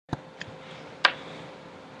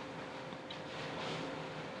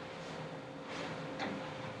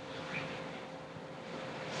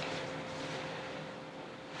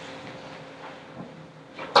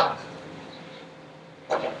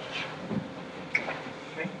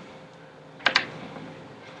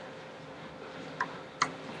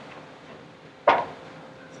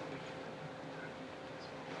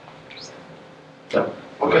Yep.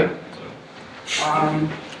 Okay.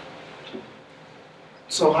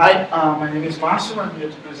 So hi, my name is Márcio. I'm here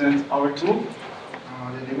to present our tool.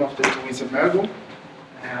 The name of the tool is Emergo,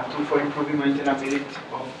 a tool for improving maintainability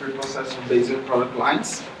of preprocessor-based product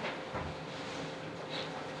lines.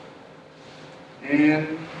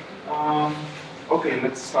 And okay,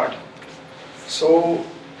 let's start. So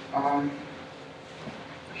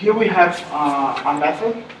here we have a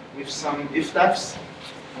method with some if-defs.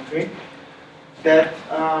 Okay.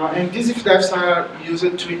 And these if-defs are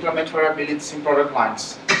used to implement variabilities in product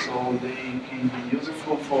lines. So they can be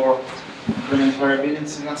useful for implement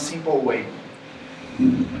variabilities in a simple way.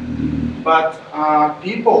 But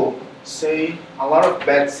people say a lot of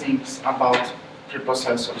bad things about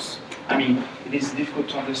preprocessors. I mean, it is difficult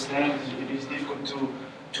to understand, it is difficult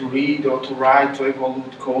to read or to write, to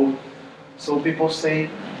evaluate code. So people say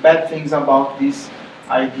bad things about this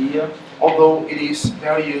idea, although it is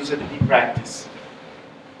very used in practice.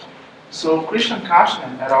 So Christian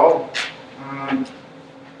Kashner et al.,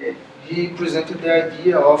 he presented the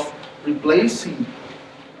idea of replacing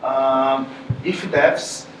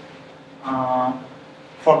if-defs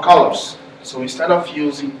for colors. So instead of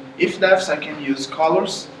using if-defs, I can use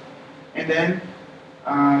colors, and then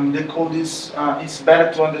the code is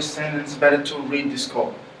better to understand and it's better to read this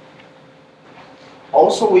code.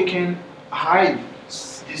 Also, we can hide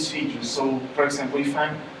these features. So, for example, if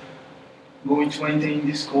I'm going to maintain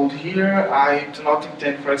this code here, I do not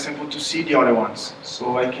intend, for example, to see the other ones.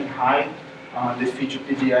 So I can hide the feature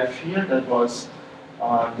PDF here, that was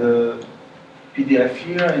the PDF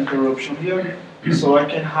here, interruption here. So I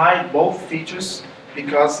can hide both features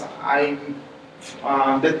because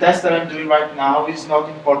the test that I'm doing right now is not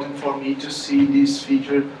important for me to see this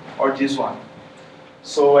feature or this one.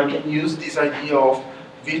 So I can use this idea of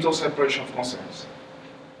virtual separation of concerns.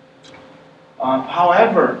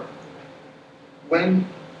 However, when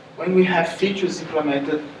we have features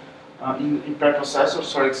implemented in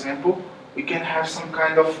preprocessors, for example, we can have some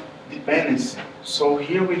kind of dependency. So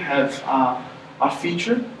here we have a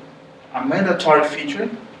feature, a mandatory feature,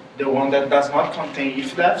 the one that does not contain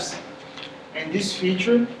if-defs, and this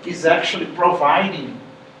feature is actually providing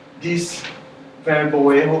this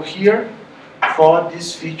variable error here for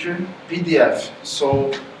this feature PDF.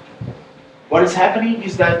 So what is happening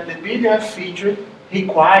is that the PDF feature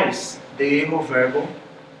requires the error variable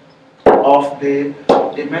of the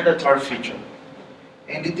mandatory feature.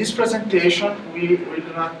 And in this presentation, we're going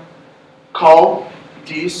to call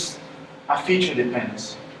this a feature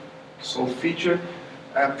dependency. So feature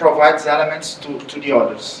provides elements to the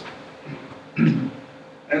others.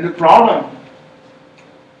 And the problem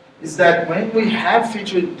is that when we have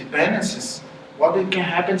feature dependencies, what can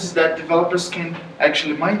happen is that developers can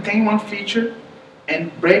actually maintain one feature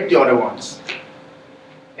and break the other ones.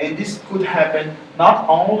 And this could happen not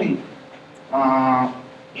only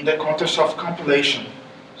in the context of compilation.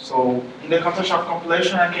 So in the context of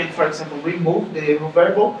compilation, I can, for example, remove the error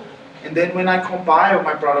variable, and then when I compile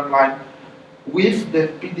my product line with the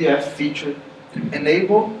PDF feature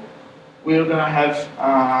enabled, we're going to have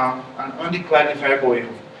an undeclared variable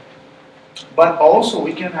error. But also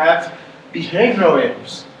we can have behavioral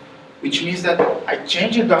errors, which means that I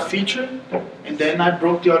changed the feature and then I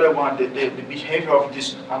broke the other one, the behavior of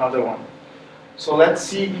this another one. So let's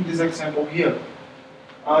see in this example here.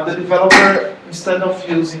 The developer, instead of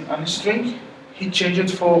using a string, he changed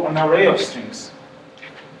it for an array of strings.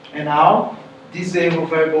 And now this error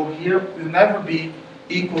variable here will never be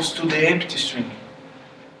equals to the empty string.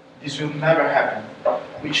 This will never happen,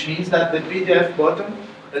 which means that the PDF button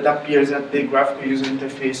that appears at the graphical user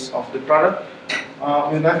interface of the product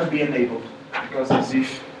will never be enabled, because this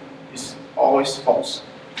if is always false.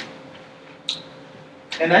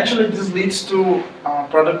 And actually this leads to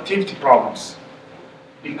productivity problems,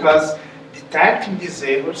 because detecting these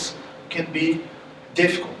errors can be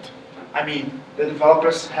difficult. I mean, the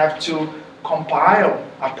developers have to compile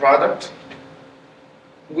a product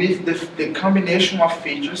with the combination of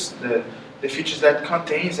features, the features that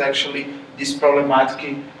contains actually this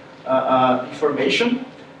problematic information,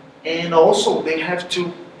 and also they have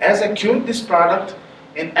to execute this product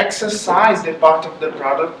and exercise the part of the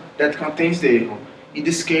product that contains the error. In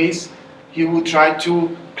this case, he will try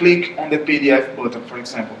to click on the PDF button, for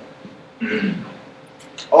example.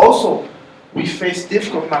 Also, we face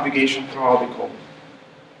difficult navigation throughout the code.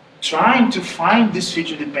 Trying to find these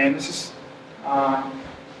feature dependencies,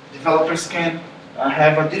 developers can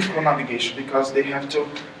have a difficult navigation because they have to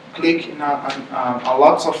click in a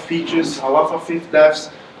lots of features, a lot of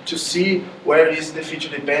if-defs to see where is the feature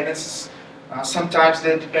dependencies. Sometimes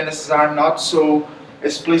the dependencies are not so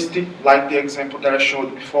explicit, like the example that I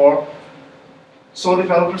showed before. so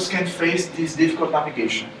developers can face this difficult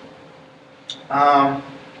navigation. And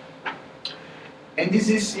this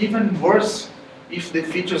is even worse if the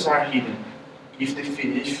features are hidden. If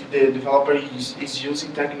the developer is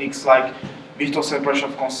using techniques like virtual separation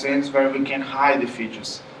of concerns where we can hide the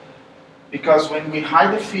features. Because when we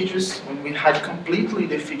hide the features, when we hide completely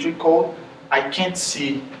the feature code, I can't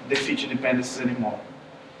see the feature dependencies anymore.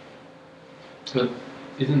 But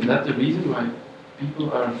isn't that the reason why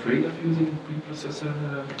people are afraid of using preprocessor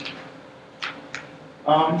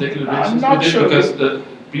declarations? I'm not sure. Because the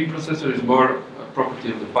preprocessor is more a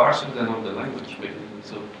property of the parser than of the language mechanism.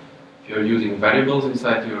 So if you're using variables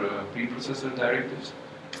inside your preprocessor directives,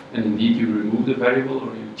 and indeed you remove the variable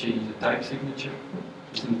or you change the type signature,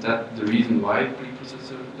 isn't that the reason why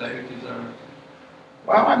preprocessor directives are?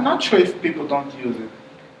 Well, I'm not sure if people don't use it.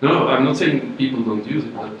 No, I'm not saying people don't use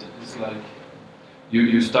it, but it's like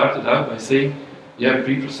you started out by saying, yeah,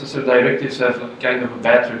 preprocessor directives have a kind of a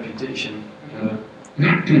bad reputation.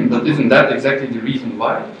 But isn't that exactly the reason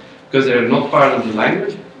why? Because they're not part of the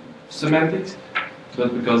language semantics,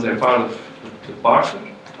 but because they're part of the parser?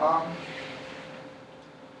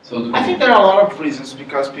 I think there are a lot of reasons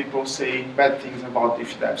because people say bad things about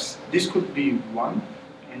if-defs. This could be one,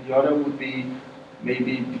 and the other would be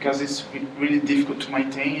maybe because it's really difficult to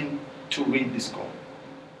maintain and to read this code.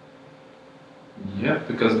 Yeah,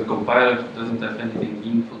 because the compiler doesn't have anything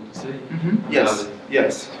meaningful to say. Yes,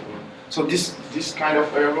 yes. So this kind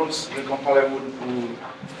of errors, the compiler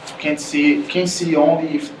can see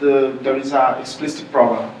only if there is an explicit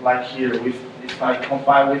problem, like here. If I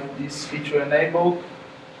compile with this feature enabled,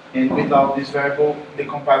 and without this variable, the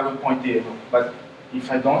compiler will point the error. But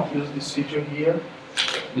if I don't use this feature here,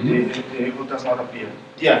 the error does not appear.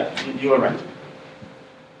 Yeah, you are right.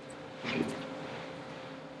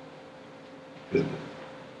 Okay.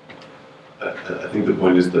 I think the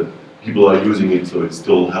point is that people are using it, so it's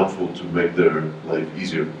still helpful to make their life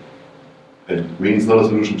easier. And I mean, it's not a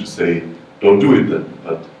solution to say, don't do it then,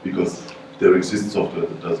 but because there exists software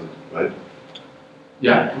that does it, right?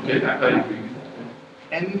 Yeah, okay, I agree.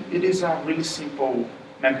 And it is a really simple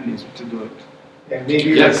mechanism to do it. Yeah, maybe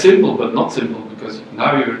yeah, simple, but not simple, because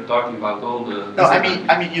now you're talking about all the... No,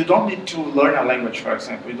 I mean, you don't need to learn a language, for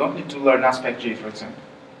example. You don't need to learn AspectJ, for example.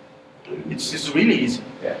 It's really easy.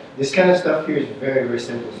 Yeah, this kind of stuff here is very, very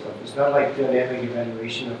simple stuff. It's not like dynamic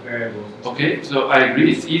evaluation of variables. Okay, so I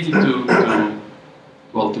agree. It's easy to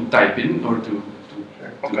type in or to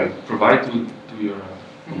provide to your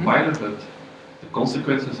compiler, but the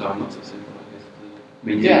consequences are not so simple.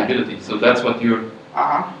 Maintainability. Yeah. So that's what you're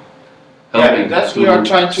helping. Yeah, that's what we are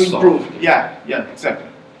trying to improve. Yeah, exactly.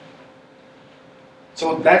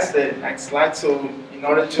 So that's the next slide. So in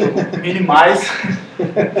order to minimize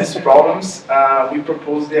these problems, we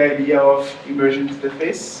propose the idea of emergent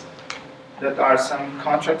interface. That are some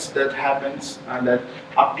contracts that happens that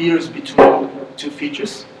appears between two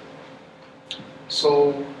features.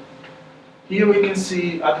 So here we can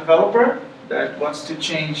see a developer that wants to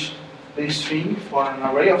change the string for an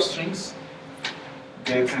array of strings,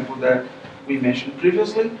 the example that we mentioned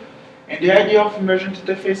previously. And the idea of emergent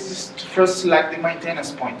interface is to first select the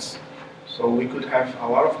maintenance points. So we could have a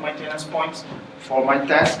lot of maintenance points for my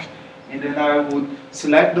task, and then I would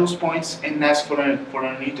select those points and ask for an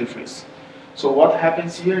interface. So what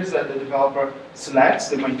happens here is that the developer selects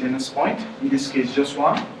the maintenance point, in this case just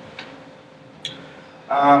one.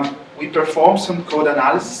 We perform some code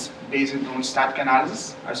analysis based on static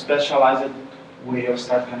analysis, a specialized way of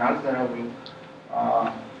static analysis that I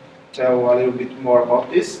will tell a little bit more about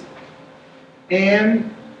this.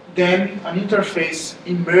 And then an interface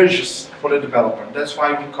emerges for the developer. That's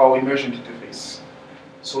why we call emergent interface.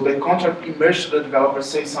 So the contract emerges to the developer,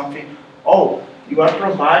 says something, oh, you are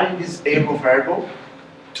providing this able variable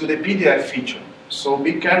to the PDF feature. So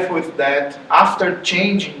be careful with that. After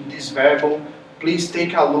changing this variable, please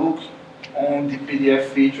take a look on the PDF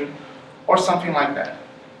feature or something like that.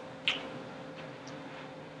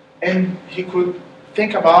 And he could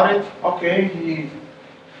think about it. Okay, he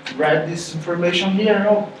read this information here.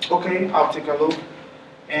 Oh, okay, I'll take a look.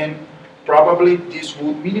 And probably this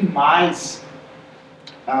would minimize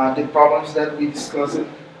the problems that we discussed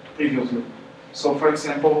previously. So for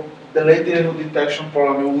example, the late error detection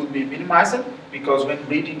problem would be minimized because when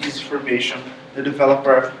reading this information, the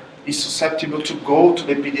developer is susceptible to go to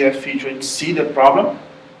the PDF feature and see the problem.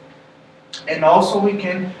 And also we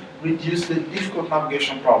can reduce the difficult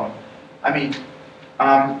navigation problem. I mean,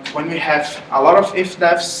 when we have a lot of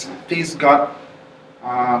if-defs, things got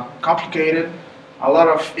complicated, a lot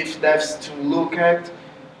of if-defs to look at,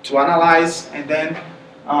 to analyze, and then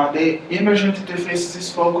the emergent interface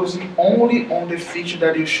is focusing only on the feature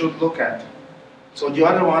that you should look at. So the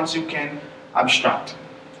other ones you can abstract.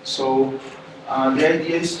 So the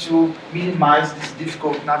idea is to minimize this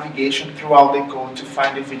difficult navigation throughout the code to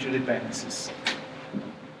find the feature dependencies.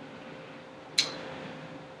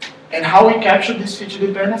 And how we capture these feature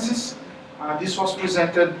dependencies? This was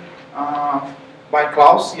presented by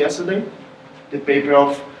Klaus yesterday, the paper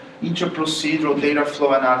of Interprocedural Data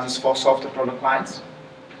Flow Analysis for Software Product Lines,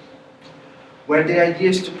 where the idea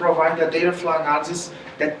is to provide a data flow analysis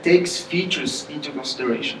that takes features into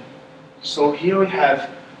consideration. So here we have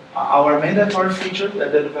our mandatory feature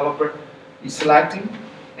that the developer is selecting,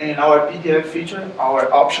 and our PDF feature,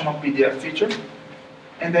 our optional PDF feature,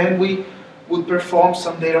 and then we would perform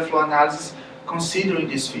some data flow analysis considering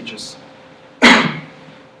these features.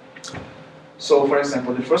 So for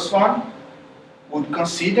example, the first one would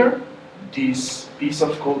consider this piece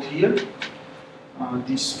of code here,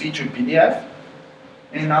 this feature PDF,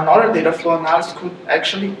 and another data flow analysis could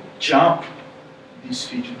actually jump this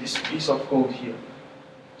feature, this piece of code here.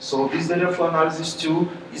 So this data flow analysis tool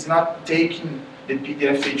is not taking the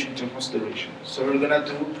PDF feature into consideration. So we're going to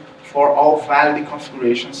do for all valid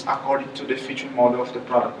configurations according to the feature model of the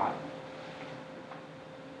product line.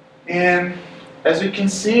 And as we can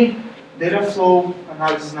see, data flow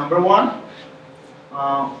analysis number one,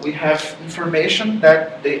 we have information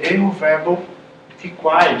that the error variable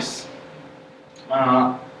requires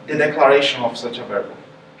the declaration of such a variable.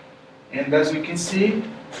 And as we can see,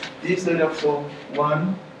 this data flow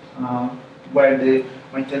one, where the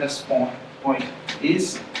maintenance point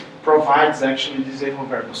is, provides actually this error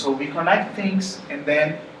variable. So we connect things and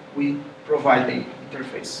then we provide the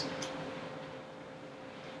interface.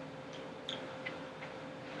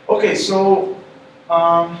 Okay, so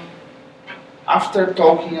after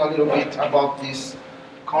talking a little bit about these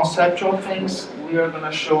conceptual things, we are going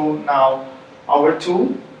to show now our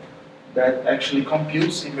tool that actually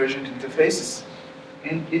computes emergent interfaces.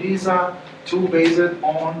 And it is a tool based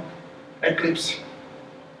on Eclipse.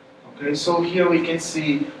 Okay, so here we can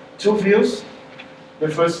see two views. The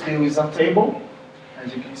first view is a table,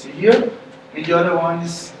 as you can see here, and the other one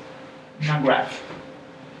is a graph.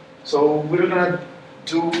 So we're going to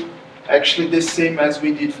do actually the same as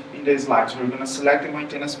we did in the slides. We're going to select the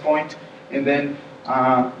maintenance point, and then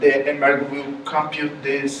the Emergo will compute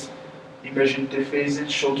this emergent interface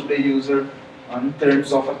and show to the user in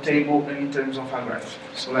terms of a table and in terms of a graph.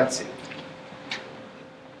 So let's see.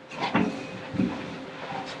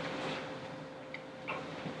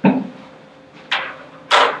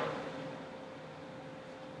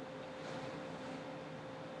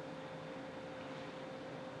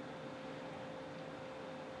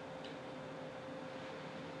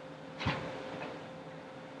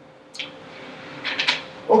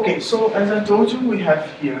 Okay, so as I told you, we have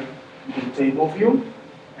here the table view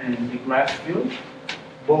and the graph view.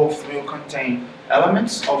 Both will contain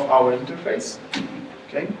elements of our interface.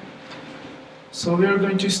 Okay, so we are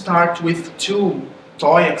going to start with two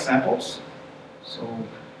toy examples. So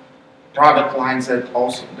product lines that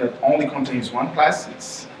only contains one class.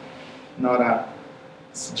 It's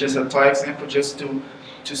just a toy example, just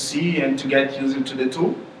to see and to get used to the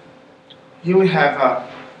tool. Here we have a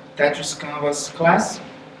Tetris Canvas class.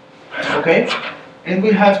 Okay, and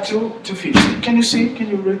we have two features. Can you see? Can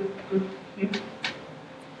you read? I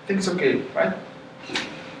think it's okay, right?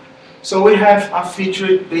 So we have a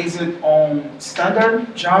feature based on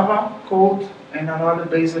standard Java code and another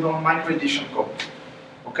based on micro edition code.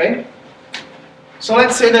 Okay? So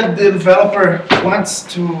let's say that the developer wants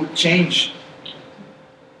to change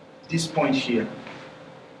this point here.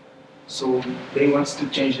 So they want to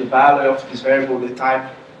change the value of this variable, the type,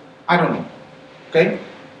 I don't know. Okay?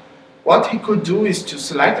 What he could do is to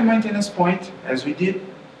select the maintenance point, as we did,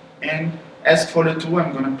 and ask for the tool.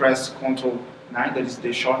 I'm going to press Ctrl 9, that is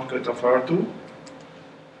the shortcut of our tool.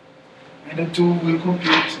 And the tool will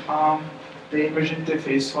compute the emergent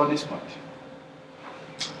interface for this point.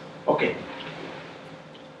 Okay.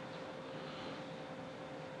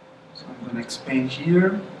 So I'm going to expand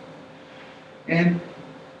here. And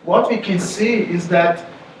what we can see is that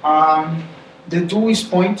the tool is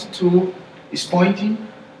pointing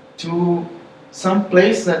to some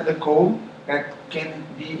place that the code that can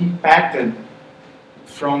be impacted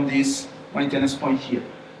from this maintenance point here.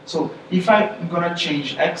 So if I'm going to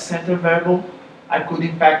change X center variable, I could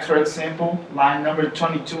impact, for example, line number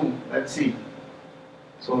 22. Let's see.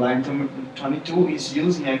 So line 22 is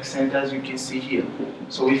using X center, as you can see here.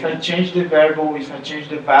 So if I change the variable, if I change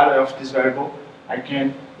the value of this variable, I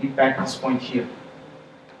can impact this point here.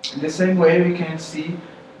 In the same way, we can see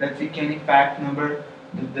that we can impact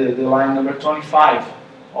the line number 25.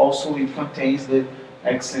 Also, it contains the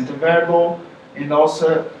X center variable, and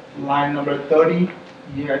also line number 30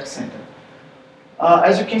 here at center.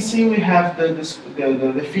 As you can see, we have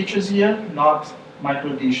the features here, not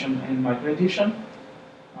micro addition and micro addition.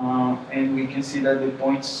 And we can see that the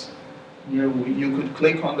points here, you could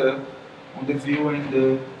click on the view and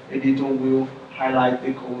the editor will highlight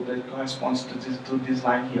the code that corresponds to this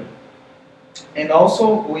line here. And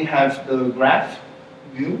also we have the graph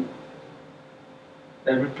view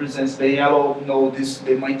that represents the yellow node is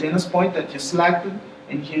the maintenance point that you selected,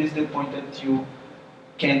 and here is the point that you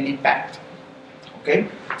can impact. Okay,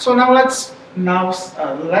 so now let's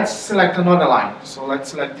select another line. So let's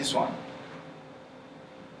select this one.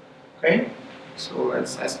 Okay, so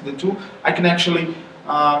let's ask the two. I can actually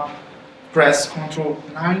press Ctrl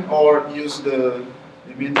 9 or use the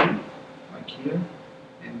menu like here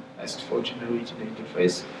and ask for generating the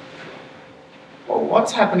interface. Well,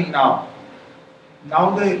 what's happening now?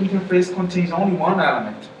 Now the interface contains only one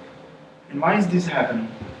element. And why is this happening?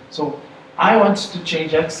 So I want to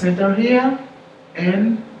change X center here,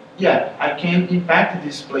 and yeah, I can impact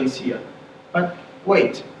this place here. But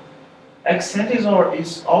wait, X center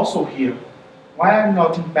is also here. Why am I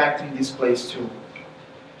not impacting this place too?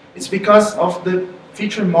 It's because of the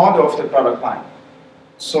feature model of the product line.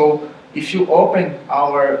 So if you open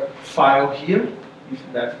our file here, if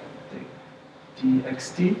that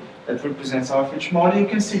txt that represents our feature model, you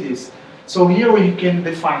can see this. So here we can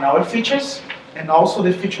define our features and also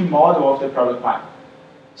the feature model of the product line.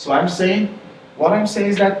 So what I'm saying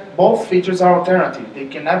is that both features are alternative. They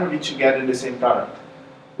can never be together in the same product,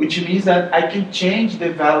 which means that I can change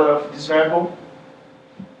the value of this variable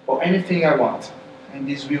for anything I want. And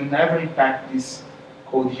this will never impact this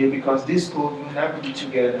code here because this code will never be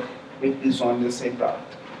together with this one in the same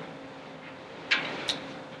product.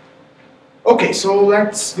 Okay, so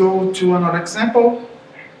let's go to another example.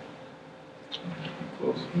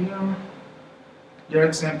 Close here. Your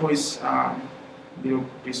example is a little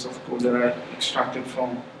piece of code that I extracted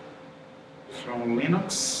from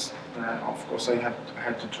Linux. Of course, I had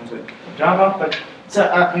to translate to Java, but it's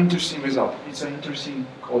an interesting result. It's an interesting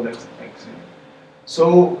code example.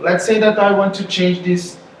 So let's say that I want to change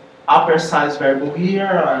this upper size variable here.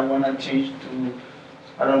 I want to change to,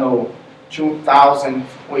 I don't know,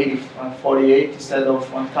 2048 instead of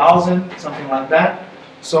 1000, something like that.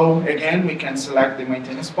 So again, we can select the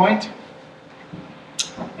maintenance point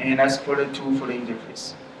and ask for the tool for the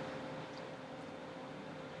interface.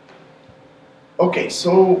 Okay,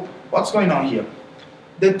 so what's going on here?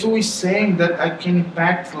 The tool is saying that I can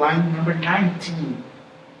impact line number 19,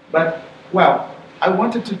 but well, I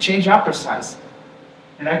wanted to change upper size,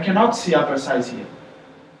 and I cannot see upper size here.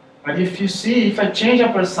 But if you see, if I change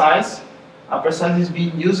upper size is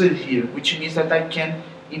being used here, which means that I can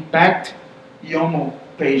impact YOML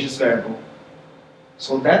pages variable.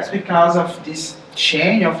 So that's because of this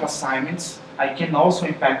chain of assignments, I can also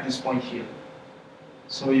impact this point here.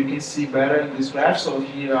 So you can see better in this graph. So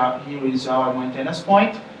here is our maintenance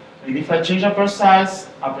point. And if I change upper size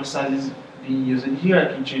is being used here. I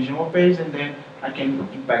can change YOML page, and then I can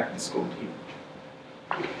impact this code here.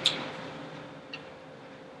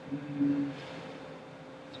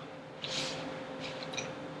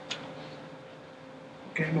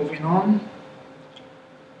 Okay, moving on.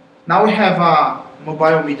 Now we have a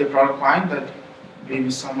mobile media product line that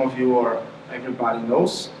maybe some of you or everybody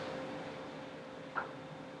knows.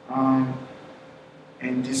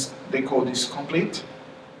 And the code is complete.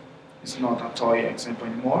 It's not a toy example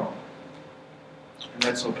anymore. And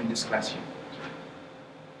let's open this class here.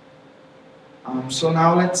 So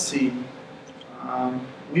now let's see.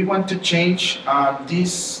 We want to change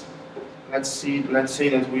this. Let's say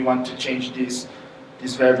that we want to change this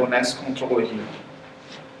variable next controller here.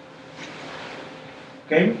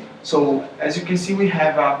 Okay. So as you can see, we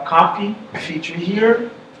have a copy feature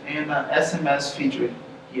here and an SMS feature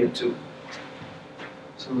here too.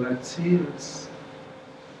 So let's see. Let's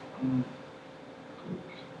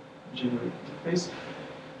generate interface.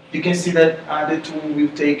 You can see that the tool will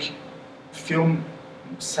take a few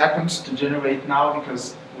seconds to generate now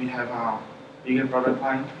because we have a bigger product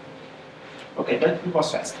line. Okay, but it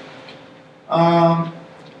was fast.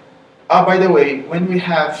 By the way, when we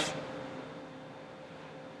have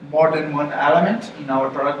more than one element in our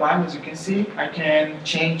product line, as you can see, I can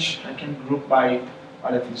group by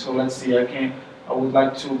other things. So let's see, I would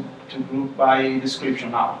like to group by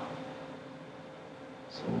description now.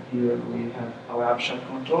 So here we have our abstract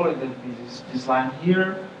controller, that is this line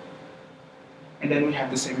here, and then we have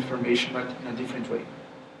the same information but in a different way.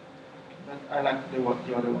 But I like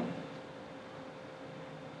the other one.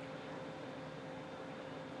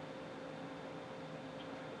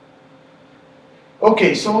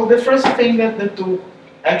 Okay, so the first thing that the tool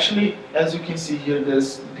actually, as you can see here,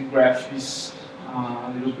 the graph is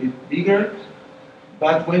a little bit bigger,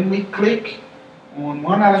 but when we click on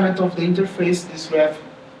one element of the interface, this graph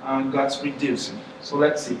got reduced. So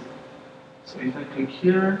let's see. So if I click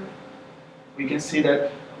here, we can see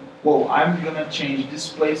that, whoa, I'm gonna change this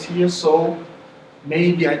place here, so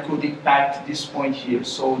maybe I could impact this point here.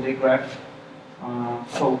 So the graph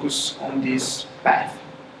focus on this path.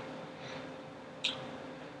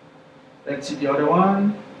 Let's see the other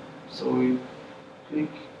one. So we click.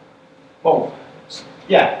 Oh,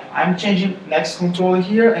 yeah, I'm changing next controller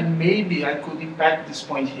here, and maybe I could impact this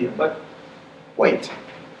point here. But wait,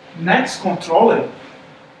 next controller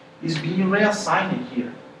is being reassigned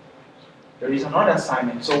here. There is another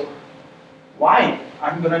assignment. So why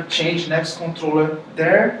I'm gonna change next controller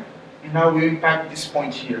there, and now we impact this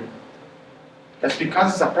point here? That's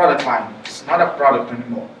because it's a product line. It's not a product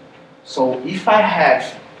anymore. So if I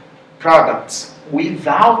have products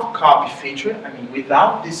without copy feature, I mean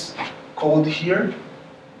without this code here,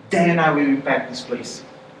 then I will impact this place.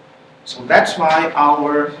 So that's why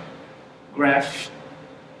our graph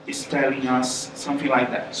is telling us something like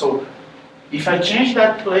that. So if I change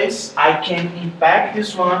that place, I can impact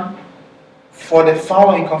this one for the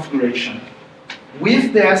following configuration: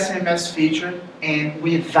 with the SMS feature and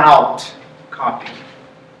without copy.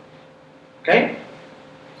 Okay?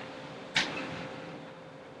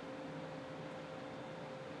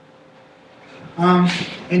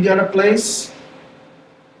 In the other place,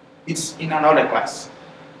 it's in another class.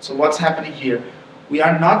 So what's happening here? We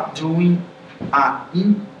are not doing an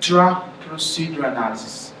intra-procedure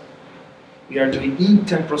analysis. We are doing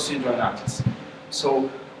inter-procedure analysis. So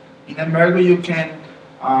in Emergo, you can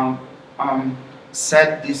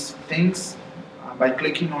set these things by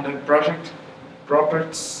clicking on the project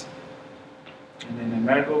properties, and then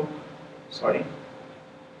Emergo, sorry.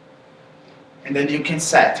 And then you can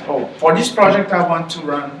set, oh, for this project I want to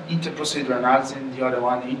run inter-procedure analysis, and the other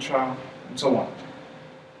one intra, and so on.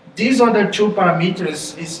 These other two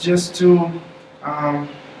parameters is just to,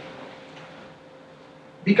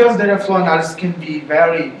 because data flow analysis can be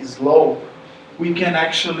very slow, we can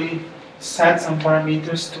actually set some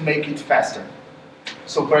parameters to make it faster.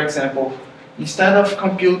 So for example, instead of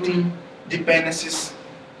computing dependencies,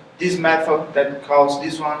 this method that calls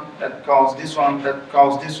this one, that calls this one, that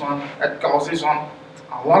calls this one, that calls this one,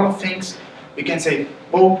 a lot of things, we can say,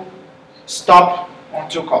 oh, stop on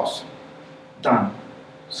 2 calls, done.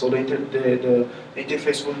 So the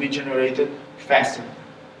interface will be generated faster.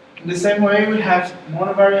 In the same way, we have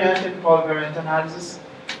monovariant and polyvariant analysis,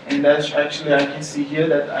 and that's actually, I can see here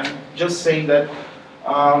that I'm just saying that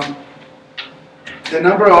the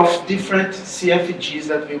number of different CFGs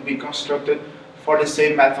that will be constructed for the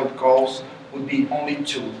same method calls would be only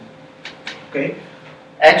 2. Okay?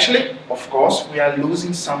 Actually, of course, we are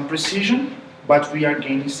losing some precision, but we are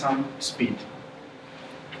gaining some speed.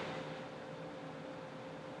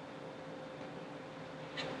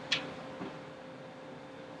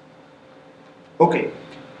 Okay,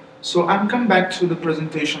 so I'm coming back to the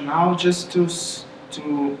presentation now just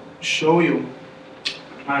to show you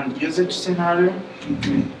an usage scenario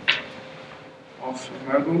of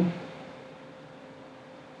Emergo.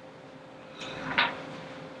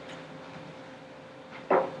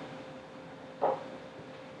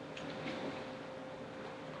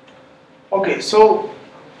 Okay, so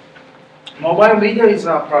mobile media is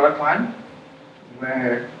a product line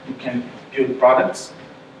where you can build products,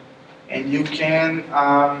 and you can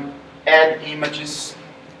add images,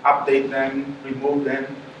 update them, remove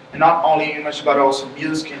them, and not only image but also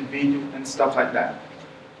music and video and stuff like that.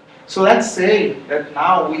 So let's say that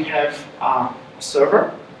now we have a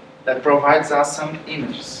server that provides us some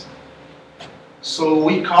images. So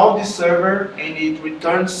we call this server and it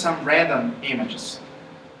returns some random images.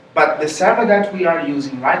 But the server that we are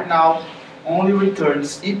using right now only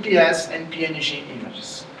returns EPS and PNG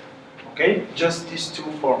images. Okay, just these 2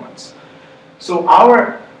 formats. So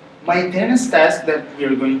our maintenance task that we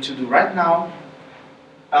are going to do right now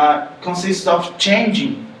consists of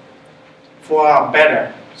changing for a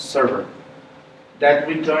better server that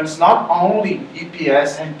returns not only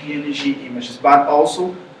EPS and PNG images, but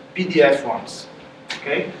also PDF ones.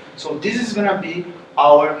 Okay, so this is going to be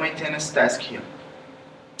our maintenance task here.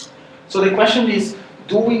 So the question is,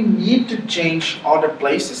 do we need to change other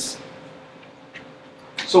places?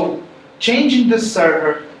 So changing the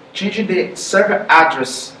server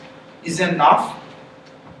address is enough,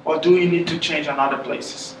 or do we need to change on other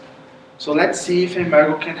places? So let's see if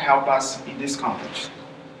Emergo can help us in this context.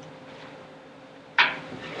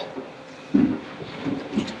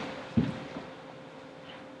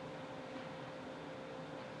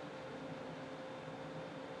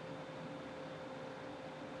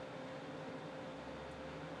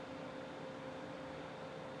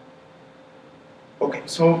 Okay,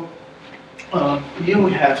 so here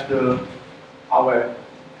we have our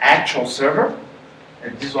actual server,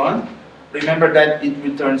 this one. Remember that it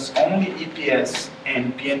returns only EPS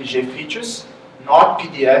and PNG features, not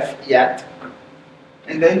PDF yet.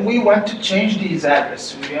 And then we want to change this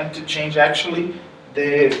address. We want to change actually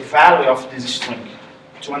the value of this string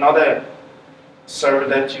to another server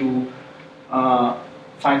that you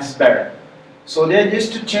finds better. So the idea is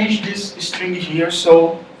to change this string here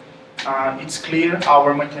so it's clear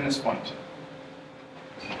our maintenance point.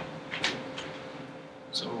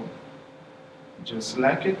 So just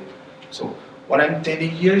select it. So what I'm intending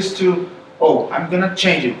here is to, I'm gonna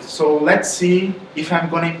change it. So let's see if I'm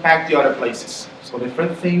gonna impact the other places. So the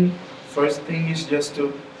first thing is just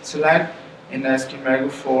to select and ask Emergo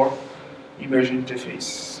for immersion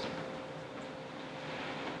interface.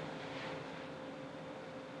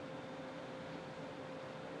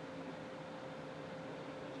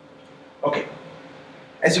 Okay,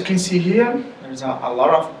 as you can see here, there's a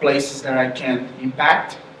lot of places that I can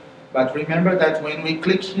impact, but remember that when we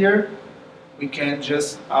click here, we can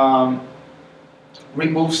just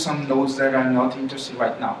remove some nodes that are not interested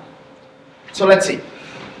right now. So let's see.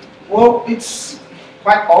 Well, it's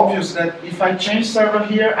quite obvious that if I change server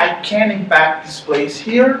here, I can impact this place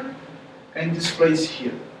here and this place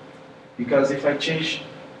here. Because if I change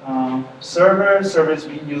server is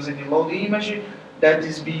being used in the load image, that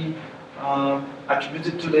is being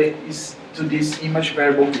attributed to this image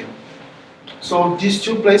variable here. So these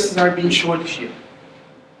two places are being shown here.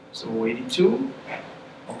 So 82,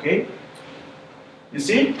 okay. You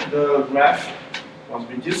see, the graph was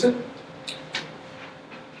reduced.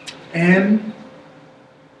 And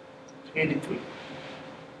 83.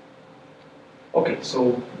 Okay,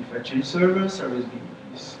 so if I change server is being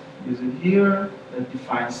used here, that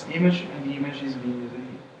defines image, and the image is being used here.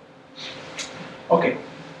 Okay,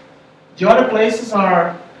 the other places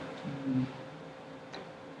are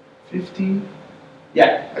 15.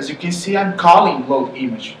 Yeah, as you can see, I'm calling load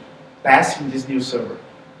image, passing this new server.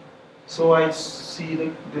 So I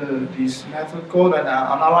see this method code and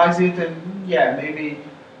I analyze it, and yeah, maybe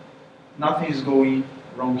nothing is going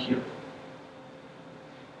wrong here.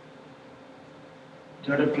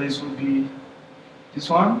 The other place would be this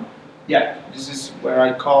one. Yeah, this is where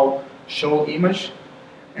I call show image.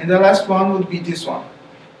 And the last one would be this one.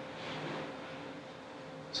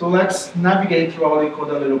 So let's navigate through the code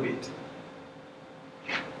a little bit.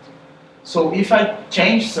 So if I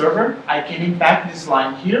change server, I can impact this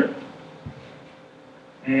line here.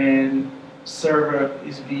 And server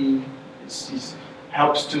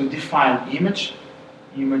helps to define image.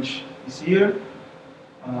 Image is here.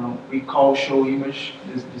 We call show image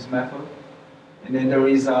this method, and then there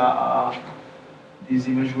is this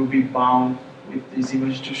image will be bound with this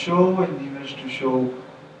image to show, and the image to show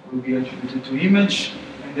will be attributed to image,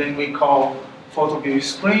 and then we call photo view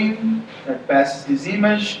screen that passes this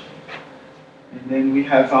image, and then we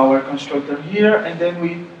have our constructor here, and then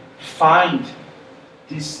we find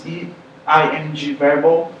this img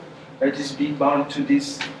variable that is being bound to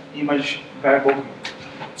this image variable.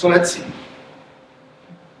 So let's see.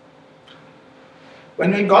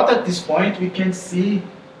 When we got at this point, we can see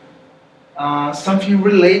something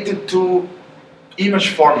related to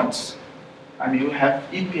image formats. I mean, we have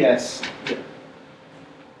EPS here.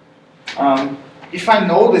 If I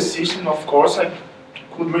know the system, of course, I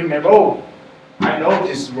could remember, oh, I know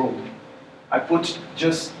this rule. I put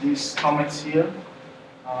just these comments here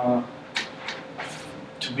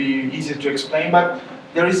to be easier to explain, but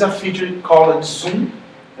there is a feature called zoom,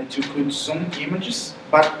 that you could zoom images,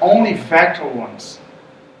 but only vector ones.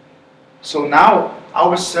 So now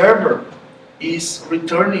our server is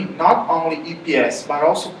returning not only EPS, but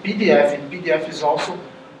also PDF, and PDF is also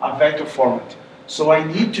a vector format. So I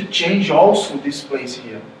need to change also this place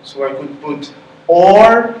here. So I could put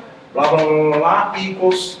or blah blah blah, blah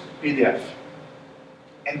equals PDF.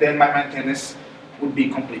 And then my maintenance would be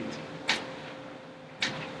complete.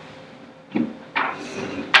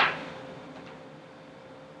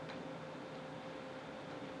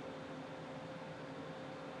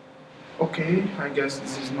 Okay, I guess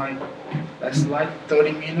this is my last slide,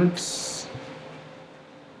 30 minutes.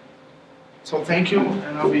 So thank you,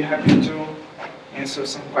 and I'll be happy to answer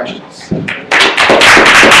some questions.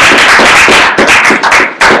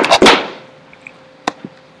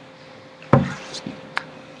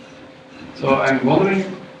 So I'm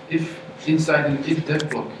wondering if inside an if-def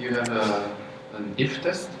block you have an if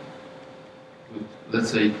test. With,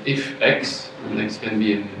 let's say if x, and x can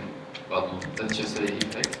be in, well, let's just say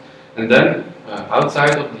if x. And then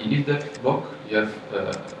outside of the if-def block you have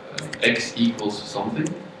x equals something,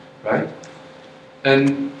 right?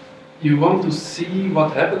 And you want to see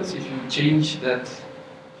what happens if you change that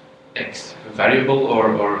x variable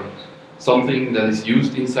or something that is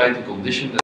used inside the condition that